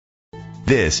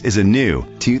This is a new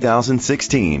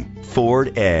 2016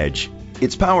 Ford Edge.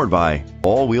 It's powered by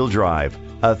all-wheel drive,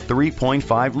 a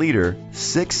 3.5-liter,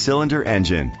 6-cylinder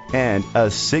engine, and a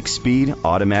 6-speed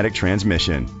automatic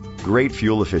transmission. Great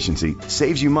fuel efficiency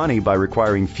saves you money by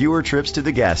requiring fewer trips to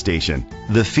the gas station.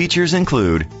 The features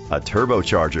include a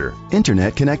turbocharger,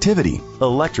 internet connectivity,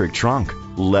 electric trunk,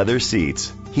 leather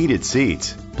seats, heated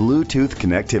seats, Bluetooth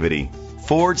connectivity,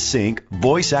 Ford Sync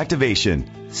voice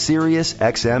activation, Sirius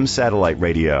XM satellite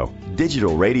radio,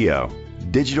 digital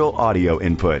audio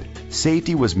input.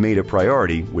 Safety was made a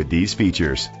priority with these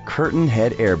features: curtain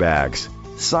head airbags,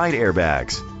 side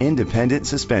airbags, independent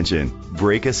suspension,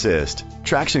 brake assist,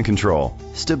 traction control,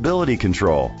 stability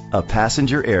control, a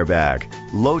passenger airbag,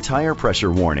 low tire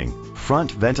pressure warning,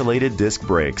 front ventilated disc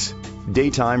brakes,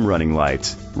 daytime running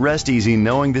lights. Rest easy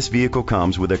knowing this vehicle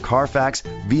comes with a Carfax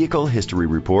Vehicle History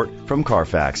Report from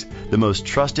Carfax, the most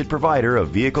trusted provider of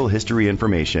vehicle history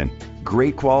information.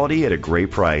 Great quality at a great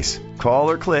price. Call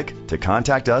or click to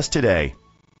contact us today.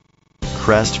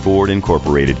 Crest Ford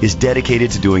Incorporated is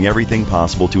dedicated to doing everything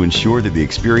possible to ensure that the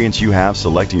experience you have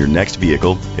selecting your next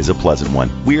vehicle is a pleasant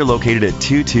one. We are located at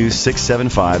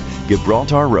 22675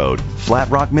 Gibraltar Road, Flat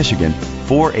Rock, Michigan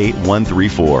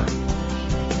 48134.